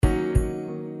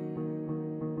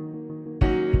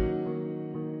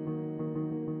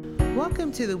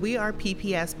Welcome to the We Are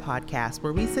PPS podcast,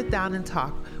 where we sit down and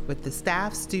talk with the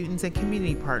staff, students, and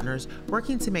community partners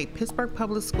working to make Pittsburgh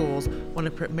Public Schools one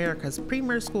of America's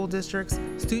premier school districts,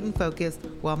 student-focused,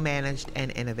 well-managed,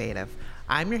 and innovative.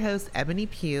 I'm your host, Ebony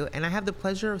Pugh, and I have the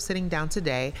pleasure of sitting down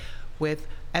today with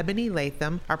Ebony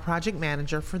Latham, our project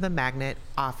manager for the Magnet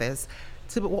office,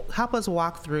 to help us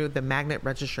walk through the Magnet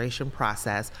registration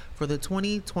process for the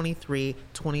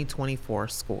 2023-2024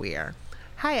 school year.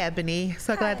 Hi, Ebony.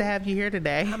 So glad to have you here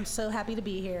today. I'm so happy to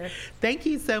be here. Thank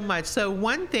you so much. So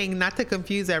one thing, not to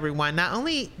confuse everyone, not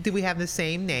only do we have the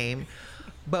same name,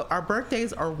 but our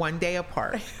birthdays are one day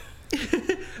apart.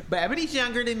 But Ebony's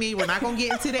younger than me. We're not going to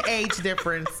get into the age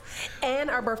difference.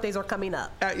 And our birthdays are coming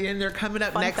up. And they're coming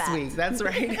up next week. That's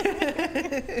right.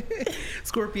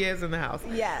 Scorpio's in the house.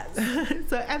 Yes.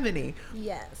 So Ebony.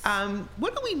 Yes.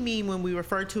 What do we mean when we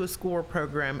refer to a school or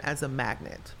program as a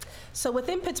magnet? So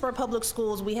within Pittsburgh Public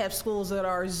Schools, we have schools that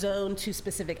are zoned to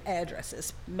specific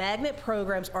addresses. Magnet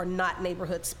programs are not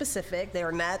neighborhood specific. They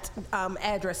are not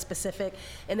address specific.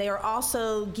 And they are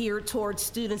also geared towards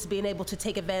students being able to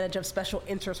take advantage of special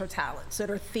interests or talents. So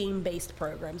they're theme-based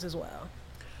programs as well.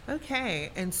 Okay.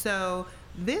 And so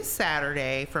this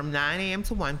Saturday from 9 a.m.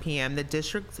 to 1 p.m., the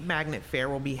district's Magnet Fair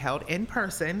will be held in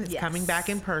person. It's coming back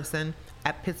in person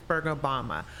at Pittsburgh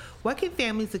Obama. What can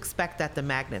families expect at the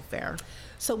Magnet Fair?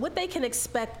 So what they can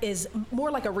expect is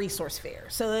more like a resource fair.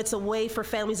 So it's a way for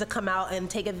families to come out and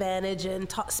take advantage and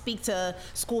speak to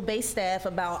school-based staff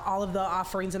about all of the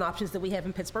offerings and options that we have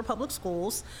in Pittsburgh Public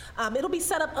Schools. It'll be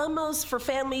set up almost for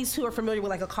families who are familiar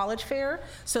with like a college fair.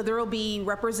 So there will be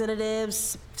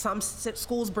representatives. Some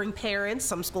schools bring parents,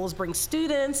 some schools bring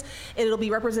students, and it'll be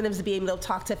representatives to be able to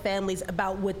talk to families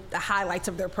about what the highlights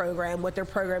of their program, what their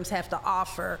programs have to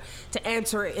offer, to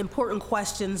answer important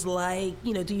questions like,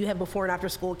 you know, do you have before and after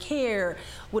school care?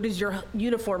 What is your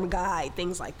uniform guide?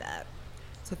 Things like that.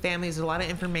 So families, there's a lot of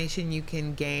information you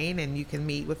can gain, and you can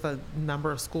meet with a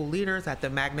number of school leaders at the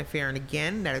Magnet Fair. And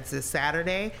again, that is this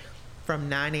Saturday from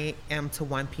 9 a.m. to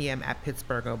 1 p.m. at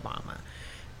Pittsburgh Obama.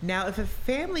 Now, if a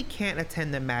family can't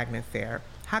attend the Magnet Fair,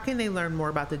 how can they learn more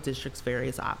about the district's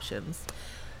various options?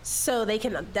 So they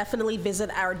can definitely visit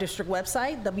our district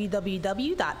website,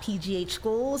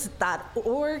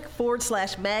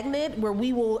 www.pghschools.org/magnet, where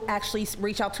we will actually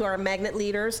reach out to our magnet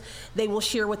leaders. They will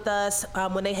share with us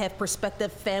when they have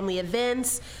prospective family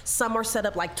events. Some are set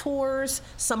up like tours,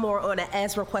 some are on an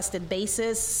as requested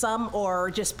basis, some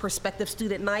are just prospective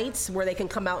student nights where they can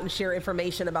come out and share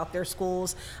information about their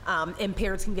schools, and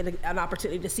parents can get an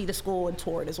opportunity to see the school and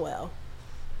tour it as well.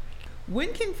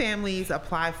 When can families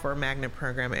apply for a Magnet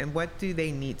program, and what do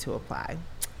they need to apply?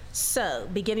 So,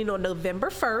 beginning on November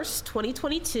 1st,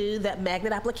 2022, that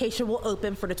Magnet application will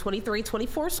open for the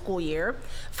 23-24 school year.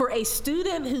 For a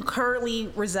student who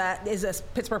currently is a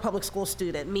Pittsburgh Public School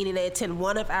student, meaning they attend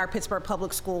one of our Pittsburgh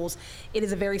Public Schools, it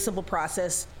is a very simple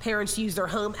process. Parents use their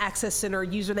Home Access Center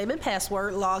username and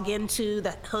password, log into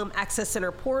the Home Access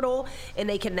Center portal, and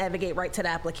they can navigate right to the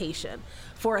application.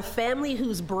 For a family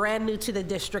who's brand new to the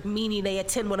district, meaning they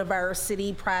attend one of our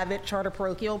city private charter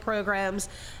parochial programs,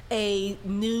 a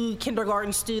new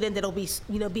kindergarten student that'll be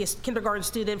a kindergarten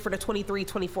student for the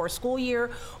 23-24 school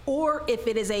year, or if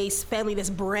it is a family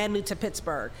that's brand new to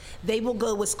Pittsburgh, they will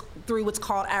go through what's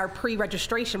called our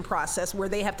pre-registration process, where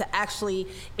they have to actually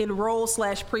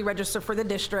enroll/pre-register for the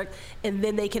district, and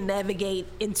then they can navigate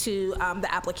into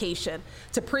the application.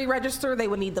 To pre-register, they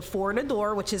would need the 4 in the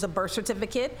door, which is a birth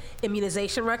certificate,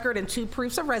 immunization record, and 2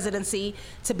 proofs of residency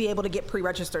to be able to get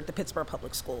pre-registered to Pittsburgh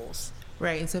Public Schools.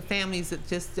 Right, and so families,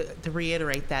 just to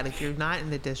reiterate that, if you're not in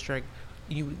the district,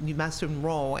 you must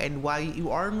enroll, and while you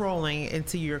are enrolling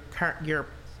into your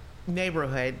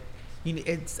neighborhood,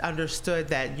 it's understood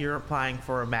that you're applying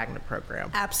for a Magnet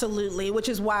program. Absolutely, which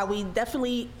is why we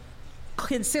definitely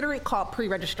consider it called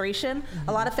pre-registration. Mm-hmm.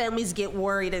 A lot of families get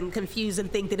worried and confused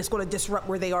and think that it's going to disrupt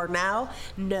where they are now.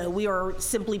 No, we are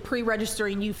simply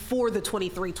pre-registering you for the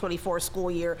 23-24 school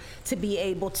year to be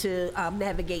able to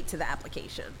navigate to the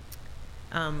application.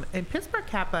 And Pittsburgh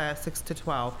Kappa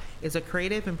 6-12 is a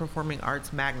creative and performing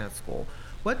arts magnet school.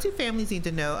 What do families need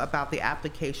to know about the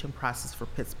application process for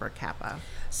Pittsburgh Kappa?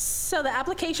 So the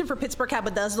application for Pittsburgh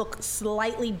Kappa does look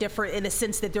slightly different in the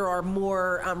sense that there are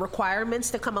more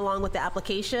requirements to come along with the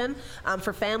application.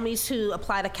 For families who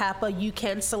apply to Kappa, you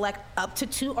can select up to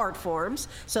 2 art forms.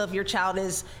 So if your child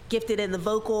is gifted in the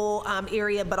vocal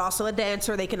area but also a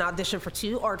dancer, they can audition for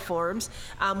 2 art forms.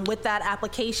 With that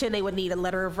application, they would need a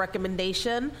letter of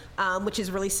recommendation, which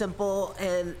is really simple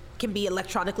and can be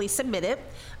electronically submitted.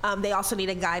 They also need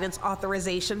a guidance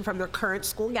authorization from their current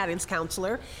school guidance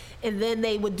counselor. And then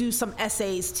they would do some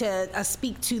essays to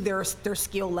speak to their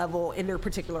skill level in their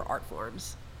particular art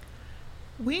forms.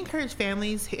 We encourage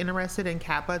families interested in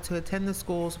Kappa to attend the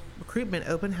school's recruitment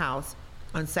open house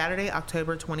on Saturday,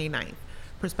 October 29th.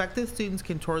 Prospective students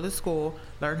can tour the school,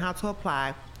 learn how to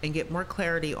apply, and get more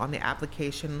clarity on the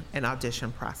application and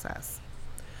audition process.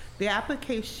 The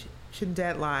application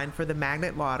deadline for the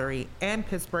Magnet Lottery and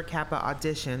Pittsburgh Kappa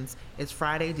auditions is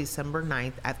Friday, December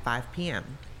 9th at 5 p.m.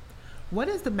 What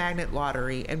is the Magnet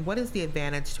Lottery, and what is the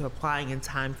advantage to applying in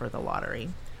time for the lottery?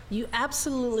 You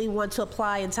absolutely want to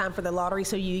apply in time for the lottery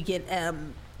so you get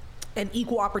an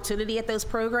equal opportunity at those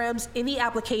programs. Any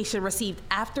application received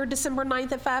after December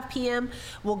 9th at 5 p.m.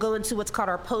 will go into what's called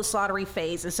our post-lottery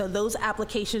phase. And so those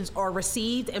applications are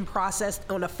received and processed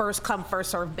on a first-come,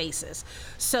 first-served basis.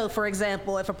 So, for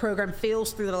example, if a program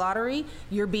fails through the lottery,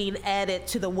 you're being added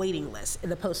to the waiting list in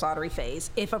the post-lottery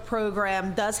phase. If a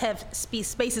program does have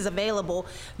spaces available,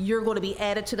 you're going to be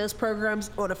added to those programs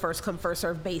on a first-come,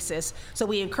 first-served basis. So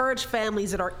we encourage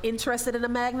families that are interested in a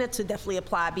magnet to definitely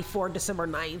apply before December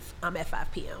 9th. At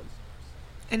 5 p.m.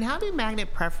 And how do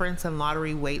magnet preference and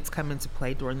lottery weights come into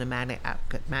play during the magnet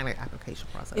application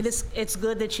process? It's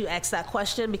good that you asked that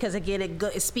question because, again,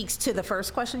 it speaks to the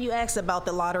first question you asked about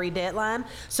the lottery deadline.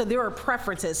 So there are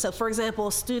preferences. So, for example,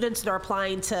 students that are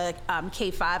applying to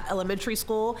K-5 elementary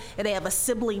school and they have a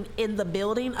sibling in the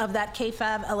building of that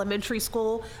K-5 elementary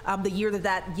school, the year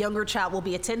that younger child will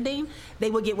be attending, they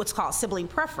will get what's called sibling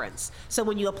preference. So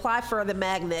when you apply for the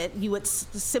magnet, you would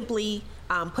simply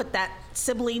put that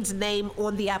sibling's name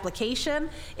on the application,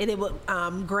 and it would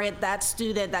grant that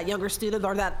student, that younger student,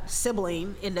 or that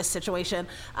sibling in this situation,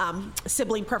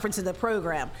 sibling preference in the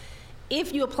program.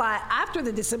 If you apply after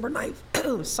the December 9th,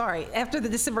 after the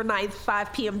December 9th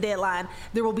 5 p.m. deadline,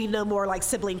 there will be no more like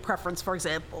sibling preference, for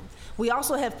example. We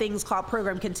also have things called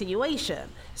program continuation.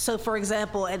 So, for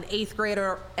example, an 8th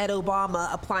grader at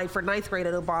Obama applying for 9th grade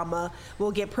at Obama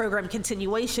will get program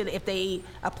continuation if they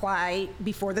apply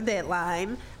before the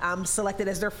deadline, selected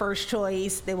as their first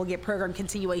choice, they will get program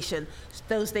continuation.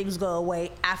 Those things go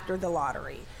away after the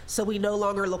lottery. So we no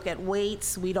longer look at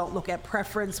weights, we don't look at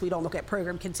preference, we don't look at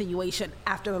program continuation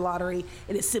after the lottery.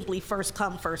 It is simply first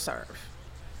come, first serve.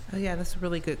 Oh yeah, that's a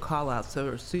really good call out.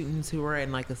 So students who are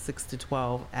in like a 6 to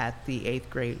 12 at the 8th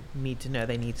grade need to know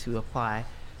they need to apply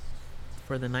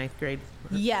for the 9th grade?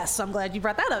 Yes, I'm glad you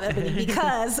brought that up, Ebony,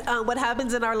 because what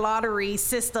happens in our lottery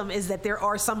system is that there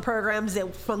are some programs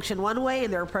that function one way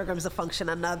and there are programs that function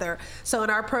another. So in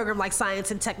our program like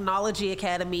Science and Technology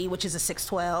Academy, which is a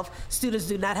 612, students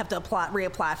do not have to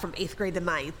reapply from 8th grade to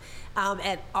 9th.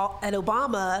 At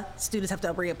Obama, students have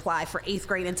to reapply for 8th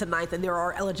grade into 9th, and there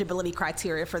are eligibility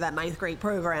criteria for that 9th grade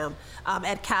program.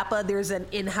 At Kappa, there's an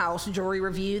in-house jury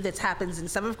review that happens in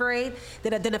 7th grade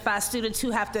that identifies students who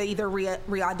have to either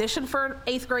re-audition for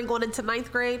 8th grade going into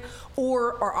 9th grade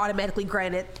or are automatically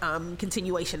granted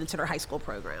continuation into their high school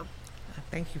program.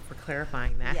 Thank you for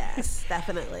clarifying that. Yes,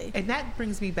 definitely. And that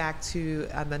brings me back to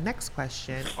the next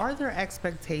question. Are there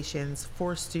expectations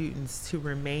for students to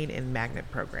remain in magnet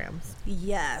programs?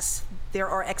 Yes, there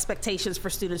are expectations for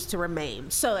students to remain.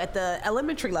 So at the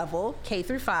elementary level, K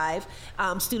through 5,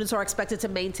 students are expected to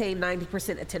maintain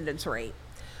 90% attendance rate.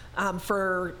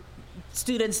 For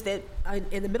students that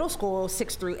in the middle school,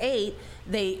 6 through 8,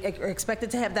 they are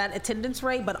expected to have that attendance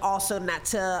rate, but also not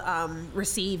to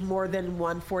receive more than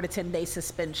one 4 to 10 day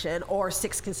suspension or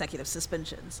 6 consecutive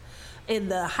suspensions. In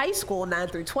the high school, 9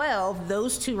 through 12,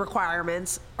 those two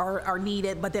requirements are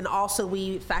needed, but then also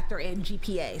we factor in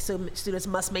GPA. So students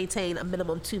must maintain a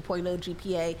minimum 2.0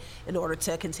 GPA in order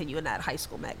to continue in that high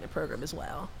school magnet program as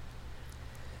well.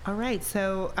 All right,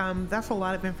 so that's a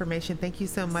lot of information. Thank you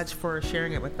so much for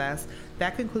sharing it with us.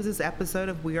 That concludes this episode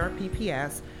of We Are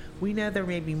PPS. We know there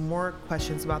may be more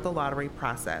questions about the lottery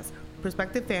process.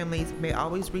 Prospective families may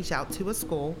always reach out to a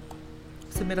school,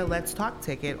 submit a Let's Talk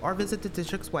ticket, or visit the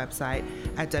district's website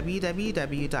at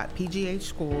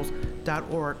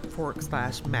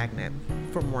www.pghschools.org/magnet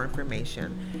for more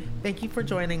information. Thank you for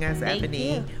joining us,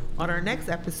 Ebony. You. On our next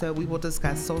episode, we will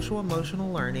discuss social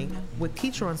emotional learning with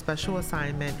teacher on special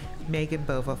assignment, Megan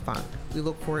Bova Funk. We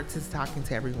look forward to talking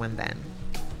to everyone then.